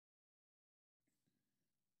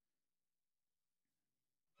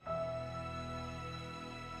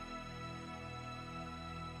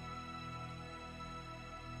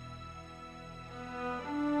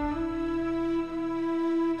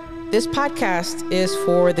This podcast is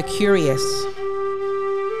for the curious,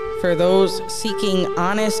 for those seeking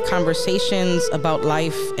honest conversations about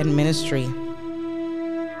life and ministry.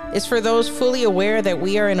 It's for those fully aware that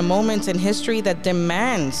we are in a moment in history that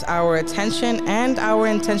demands our attention and our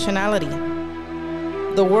intentionality.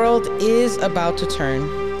 The world is about to turn,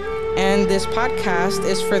 and this podcast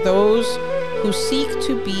is for those who seek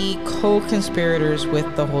to be co-conspirators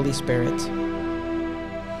with the Holy Spirit.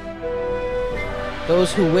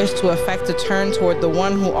 Those who wish to effect a turn toward the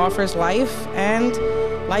one who offers life and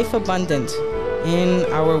life abundant in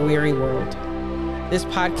our weary world. This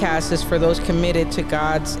podcast is for those committed to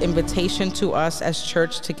God's invitation to us as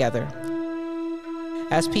church together,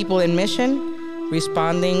 as people in mission,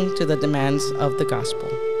 responding to the demands of the gospel.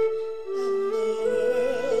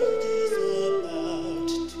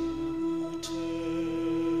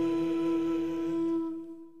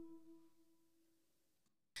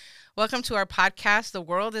 Welcome to our podcast, The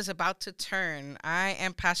World is About to Turn. I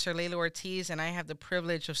am Pastor Bishop Ortiz, and I have the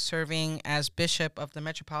privilege of serving as Bishop of the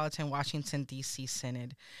Metropolitan Washington, D.C.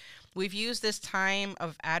 Synod. We've used this time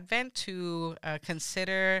of Advent to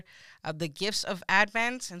consider the gifts of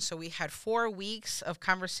Advent. And so we had 4 weeks of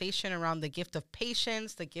conversation around the gift of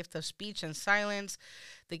patience, the gift of speech and silence,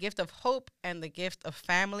 the gift of hope, and the gift of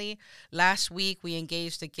family. Last week, we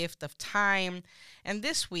engaged the gift of time. And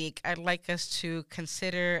this week, I'd like us to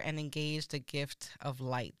consider and engage the gift of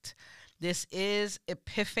light. This is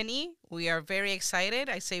Epiphany. We are very excited.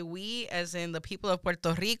 I say we as in the people of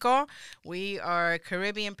Puerto Rico. We are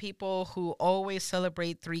Caribbean people who always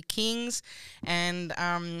celebrate Three Kings. And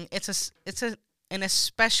it's an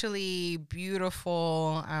especially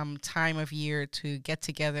beautiful time of year to get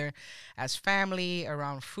together as family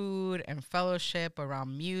around food and fellowship,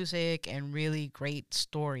 around music and really great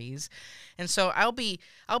stories. And so I'll be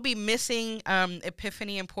missing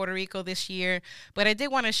Epiphany in Puerto Rico this year, but I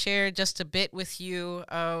did want to share just a bit with you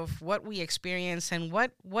of what we experienced and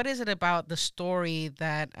what is it about the story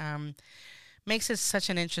that makes it such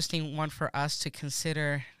an interesting one for us to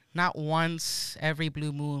consider. Not once every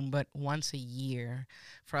blue moon, but once a year,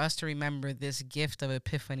 for us to remember this gift of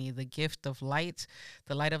Epiphany, the gift of light,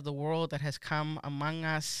 the light of the world that has come among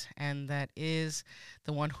us and that is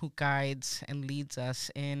the one who guides and leads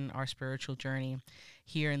us in our spiritual journey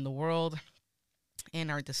here in the world, in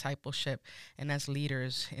our discipleship, and as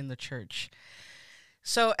leaders in the church.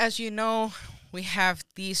 So as you know, we have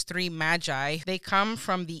these three magi. They come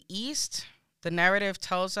from the east. The narrative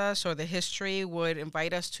tells us, or the history would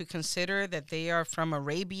invite us to consider that they are from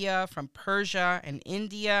Arabia, from Persia, and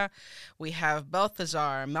India. We have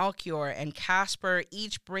Balthazar, Melchior, and Casper,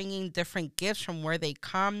 each bringing different gifts from where they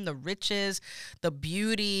come, the riches, the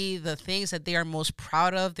beauty, the things that they are most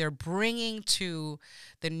proud of. They're bringing to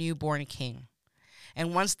the newborn king.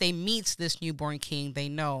 And once they meet this newborn king, they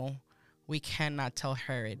know we cannot tell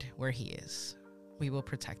Herod where he is. We will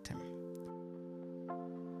protect him.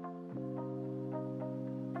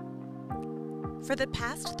 For the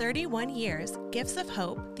past 31 years, Gifts of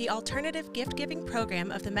Hope, the alternative gift-giving program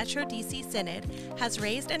of the Metro DC Synod, has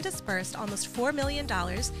raised and dispersed almost $4 million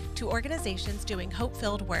to organizations doing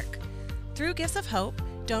hope-filled work. Through Gifts of Hope,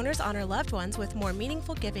 donors honor loved ones with more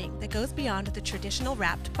meaningful giving that goes beyond the traditional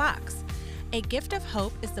wrapped box. A gift of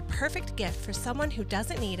hope is the perfect gift for someone who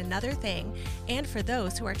doesn't need another thing and for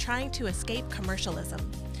those who are trying to escape commercialism.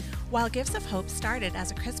 While Gifts of Hope started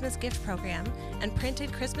as a Christmas gift program and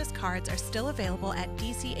printed Christmas cards are still available at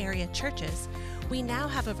DC area churches, we now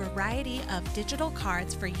have a variety of digital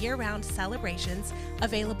cards for year-round celebrations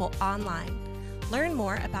available online. Learn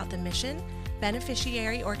more about the mission,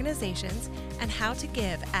 beneficiary organizations, and how to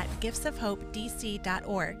give at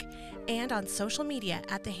giftsofhopedc.org and on social media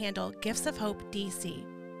at the handle Gifts of Hope DC.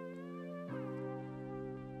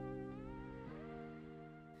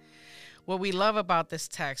 What I love about this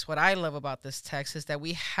text is that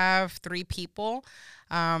we have three people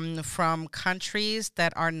from countries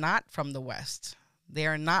that are not from the West. They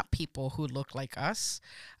are not people who look like us.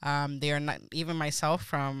 They are not, even myself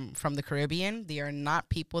from the Caribbean. They are not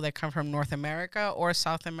people that come from North America or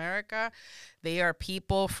South America. They are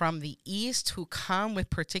people from the East who come with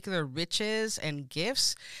particular riches and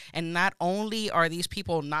gifts. And not only are these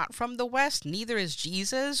people not from the West, neither is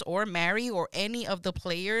Jesus or Mary or any of the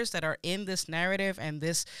players that are in this narrative and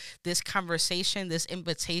this conversation, this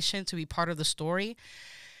invitation to be part of the story.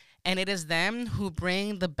 And it is them who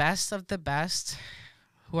bring the best of the best,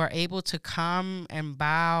 who are able to come and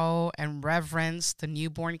bow and reverence the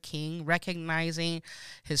newborn king, recognizing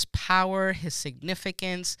his power, his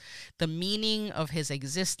significance, the meaning of his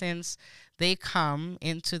existence. They come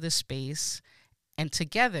into the space and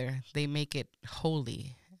together they make it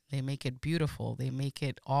holy. They make it beautiful. They make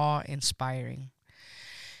it awe-inspiring.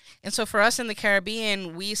 And so for us in the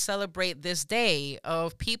Caribbean, we celebrate this day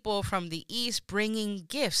of people from the East bringing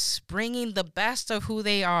gifts, bringing the best of who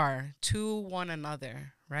they are to one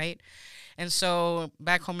another, right? And so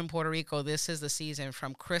back home in Puerto Rico, this is the season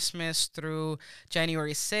from Christmas through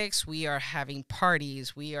January 6th. We are having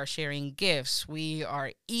parties. We are sharing gifts. We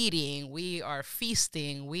are eating. We are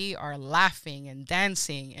feasting. We are laughing and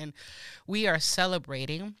dancing. And we are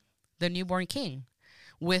celebrating the newborn King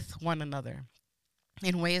with one another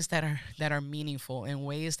in ways that are meaningful, in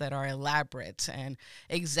ways that are elaborate and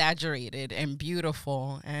exaggerated and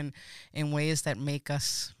beautiful, and in ways that make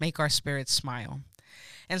our spirits smile.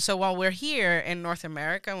 And so while we're here in North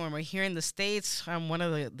America, when we're here in the States, one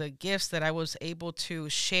of the gifts that I was able to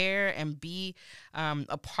share and be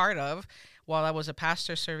a part of while I was a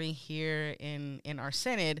pastor serving here in our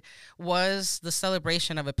synod was the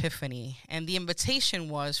celebration of Epiphany. And the invitation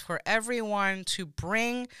was for everyone to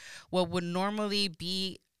bring what would normally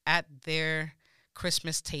be at their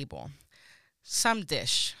Christmas table. Some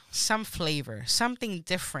dish, some flavor, something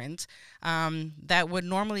different that would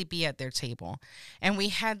normally be at their table. And we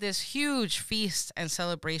had this huge feast and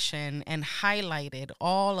celebration and highlighted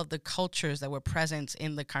all of the cultures that were present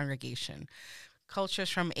in the congregation. Cultures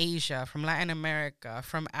from Asia, from Latin America,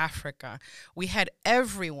 from Africa. We had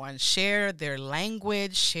everyone share their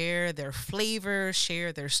language, share their flavor,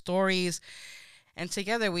 share their stories. And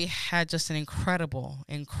together we had just an incredible,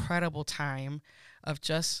 incredible time of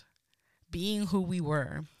just being who we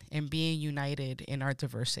were and being united in our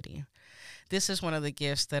diversity. This is one of the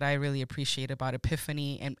gifts that I really appreciate about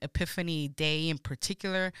Epiphany, and Epiphany Day in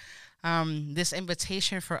particular. This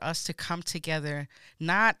invitation for us to come together,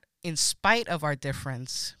 not in spite of our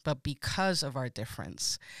difference, but because of our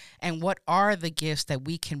difference. And what are the gifts that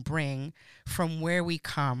we can bring from where we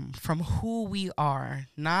come, from who we are,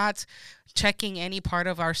 not checking any part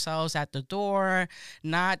of ourselves at the door,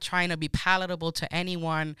 not trying to be palatable to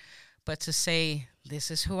anyone, but to say,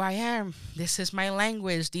 this is who I am. This is my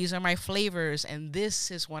language. These are my flavors. And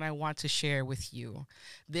this is what I want to share with you.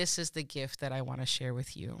 This is the gift that I want to share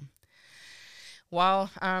with you.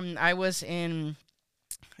 While I was in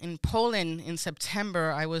Poland in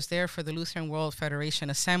September, I was there for the Lutheran World Federation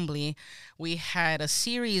Assembly. We had a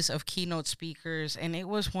series of keynote speakers, and it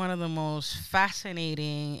was one of the most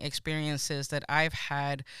fascinating experiences that I've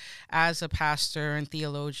had as a pastor and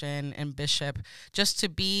theologian and bishop, just to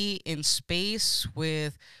be in space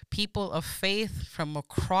with people of faith from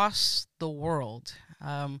across the world,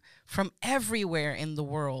 from everywhere in the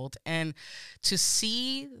world, and to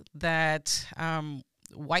see that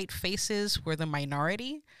white faces were the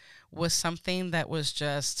minority was something that was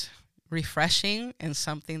just refreshing and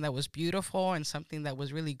something that was beautiful and something that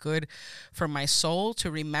was really good for my soul,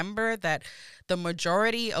 to remember that the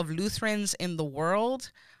majority of Lutherans in the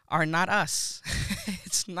world are not us.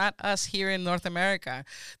 It's not us here in North America.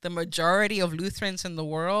 The majority of Lutherans in the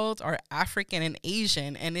world are African and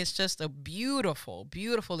Asian, and it's just a beautiful,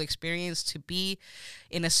 beautiful experience to be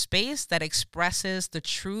in a space that expresses the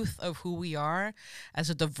truth of who we are as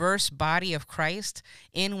a diverse body of Christ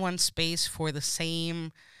in one space for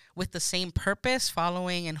with the same purpose,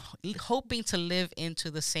 following and hoping to live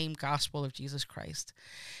into the same gospel of Jesus Christ.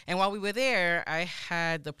 And while we were there, I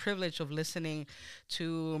had the privilege of listening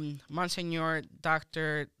to Monsignor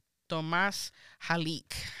Dr. Tomas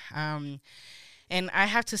Halik. And I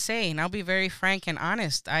have to say, and I'll be very frank and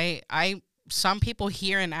honest, some people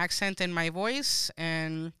hear an accent in my voice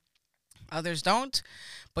and others don't.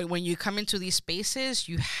 But when you come into these spaces,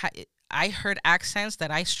 I heard accents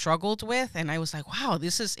that I struggled with, and I was like, wow,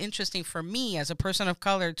 this is interesting for me as a person of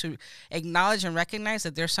color to acknowledge and recognize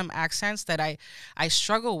that there's some accents that I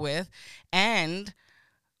struggle with, and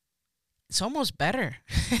it's almost better.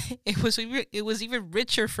 It was even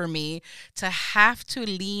richer for me to have to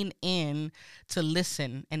lean in to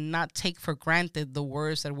listen and not take for granted the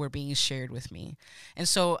words that were being shared with me. And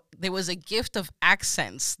so there was a gift of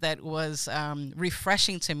accents that was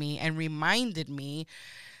refreshing to me and reminded me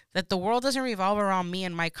that the world doesn't revolve around me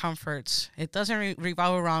and my comforts. It doesn't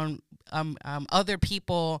revolve around other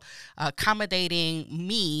people accommodating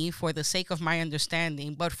me for the sake of my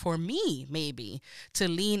understanding, but for me, maybe, to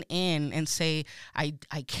lean in and say, I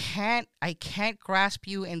can't grasp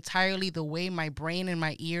you entirely the way my brain and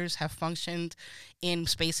my ears have functioned in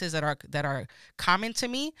spaces that are common to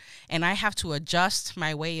me, and I have to adjust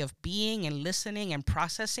my way of being and listening and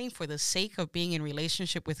processing for the sake of being in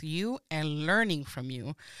relationship with you and learning from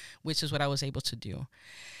you, which is what I was able to do.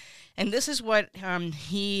 And this is what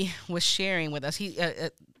he was sharing with us.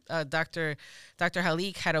 Dr.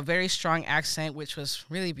 Halik had a very strong accent, which was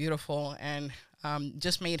really beautiful. And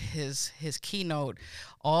just made his keynote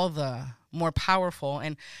all the more powerful.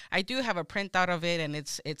 And I do have a printout of it, and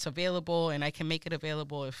it's available, and I can make it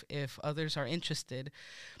available if others are interested.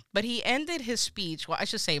 But he ended his speech, well, I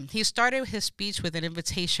should say, he started his speech with an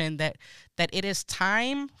invitation that it is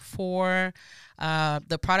time for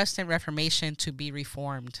the Protestant Reformation to be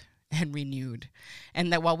reformed and renewed.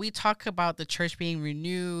 And that while we talk about the church being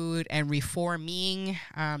renewed and reforming,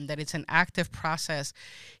 that it's an active process,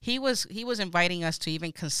 he was inviting us to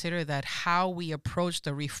even consider that how we approach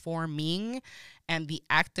the reforming and the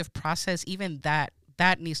active process, even that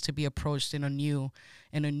needs to be approached in a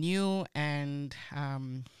new and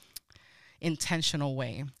intentional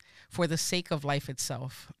way for the sake of life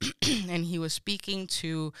itself. And he was speaking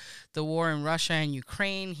to the war in Russia and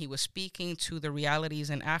Ukraine. He was speaking to the realities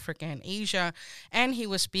in Africa and Asia. And he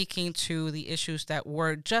was speaking to the issues that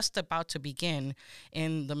were just about to begin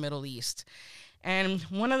in the Middle East. And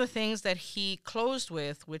one of the things that he closed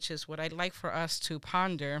with, which is what I'd like for us to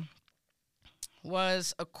ponder,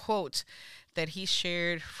 was a quote that he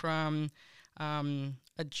shared from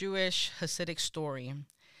a Jewish Hasidic story.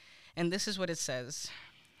 And this is what it says.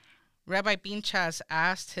 Rabbi Pinchas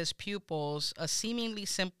asked his pupils a seemingly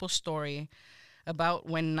simple story about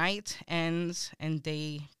when night ends and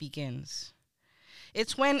day begins.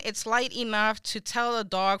 It's when it's light enough to tell a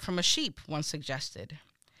dog from a sheep, one suggested.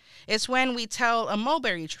 It's when we tell a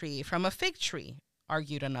mulberry tree from a fig tree,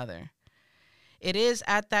 argued another. It is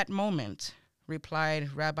at that moment,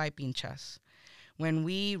 replied Rabbi Pinchas, when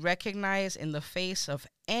we recognize in the face of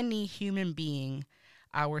any human being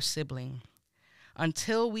our sibling.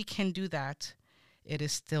 Until we can do that, it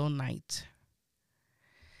is still night.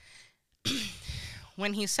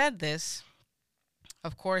 When he said this,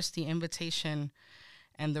 of course, the invitation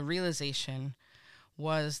and the realization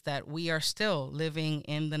was that we are still living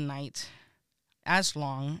in the night as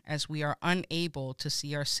long as we are unable to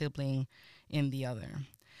see our sibling in the other.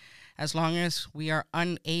 As long as we are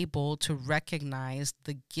unable to recognize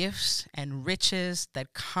the gifts and riches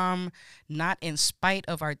that come not in spite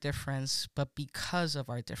of our difference, but because of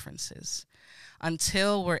our differences.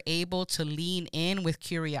 Until we're able to lean in with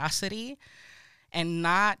curiosity and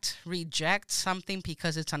not reject something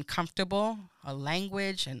because it's uncomfortable, a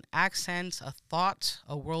language, an accent, a thought,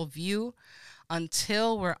 a worldview,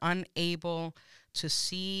 until we're unable to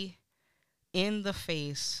see in the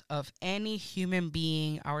face of any human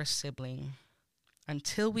being our sibling.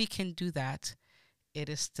 Until we can do that, it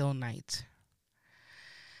is still night.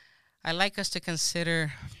 I'd like us to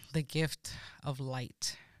consider the gift of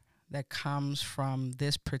light that comes from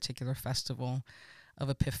this particular festival of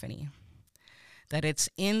Epiphany. That it's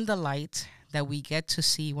in the light that we get to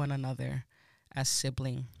see one another as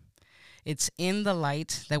sibling. It's in the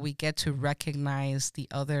light that we get to recognize the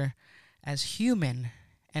other as human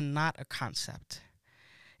and not a concept.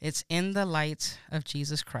 It's in the light of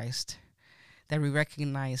Jesus Christ that we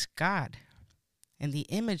recognize God and the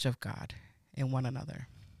image of God in one another.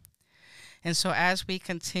 And so as we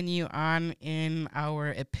continue on in our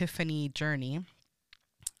Epiphany journey,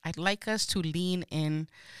 I'd like us to lean in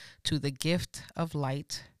to the gift of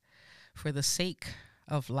light for the sake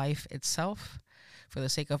of life itself, for the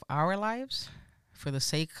sake of our lives, for the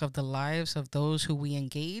sake of the lives of those who we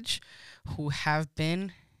engage, who have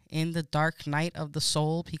been in the dark night of the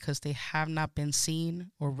soul because they have not been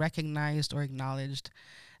seen or recognized or acknowledged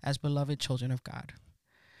as beloved children of God.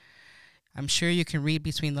 I'm sure you can read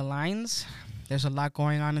between the lines. There's a lot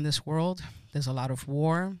going on in this world. There's a lot of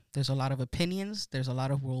war. There's a lot of opinions. There's a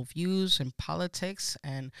lot of worldviews and politics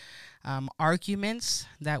and arguments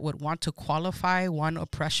that would want to qualify one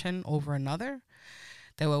oppression over another,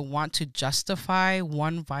 that would want to justify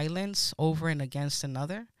one violence over and against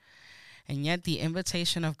another. And yet the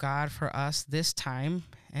invitation of God for us this time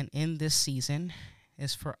and in this season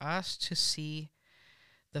is for us to see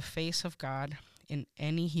the face of God in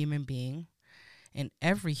any human being, in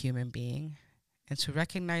every human being, and to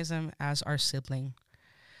recognize them as our sibling.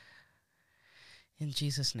 In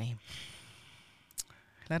Jesus' name,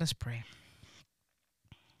 let us pray.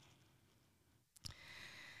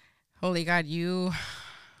 Holy God, you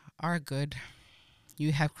are good.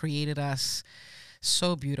 You have created us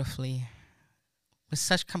so beautifully, with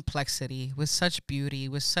such complexity, with such beauty,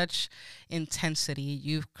 with such intensity.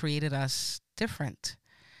 You've created us different,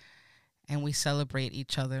 and we celebrate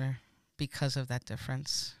each other because of that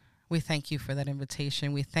difference. We thank you for that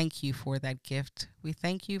invitation. We thank you for that gift. We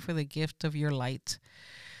thank you for the gift of your light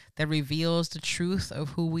that reveals the truth of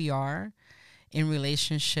who we are in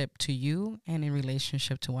relationship to you and in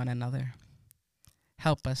relationship to one another.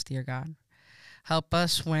 Help us, dear God. Help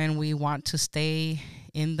us when we want to stay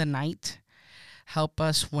in the night. Help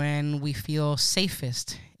us when we feel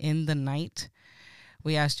safest in the night.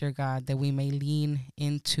 We ask, dear God, that we may lean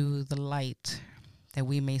into the light, that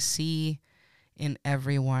we may see in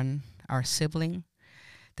everyone our sibling,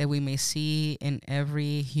 that we may see in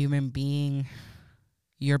every human being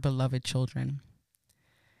your beloved children.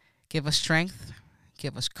 Give us strength,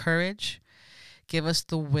 give us courage, give us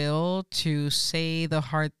the will to say the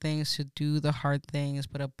hard things, to do the hard things,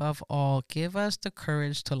 but above all, give us the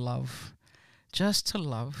courage to love, just to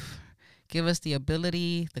love. Give us the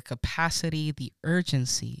ability, the capacity, the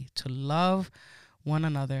urgency to love one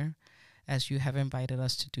another as you have invited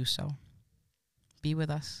us to do so. Be with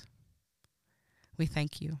us. We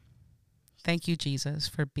thank you. Thank you, Jesus,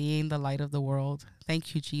 for being the light of the world.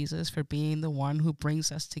 Thank you, Jesus, for being the one who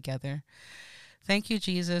brings us together. Thank you,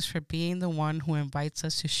 Jesus, for being the one who invites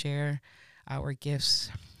us to share our gifts,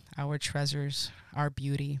 our treasures, our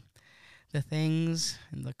beauty, the things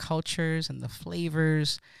and the cultures and the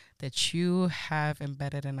flavors that you have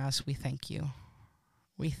embedded in us. We thank you.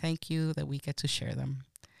 We thank you that we get to share them.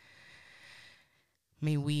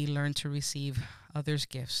 May we learn to receive others'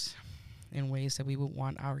 gifts in ways that we would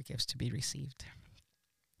want our gifts to be received.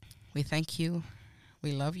 We thank you,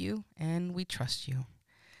 we love you, and we trust you.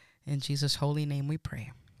 In Jesus' holy name we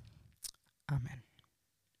pray. Amen.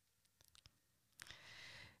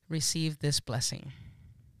 Receive this blessing.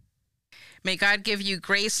 May God give you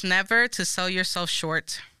grace never to sell yourself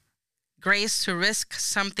short. Grace to risk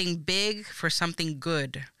something big for something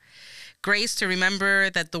good. Grace to remember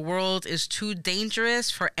that the world is too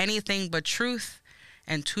dangerous for anything but truth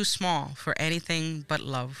and too small for anything but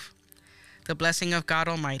love. The blessing of God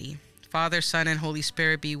Almighty, Father, Son, and Holy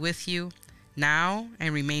Spirit be with you now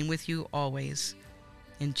and remain with you always.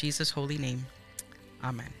 In Jesus' holy name,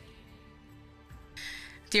 amen.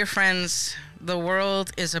 Dear friends, the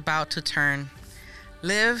world is about to turn.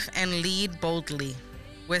 Live and lead boldly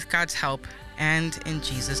with God's help and in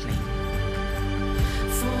Jesus' name.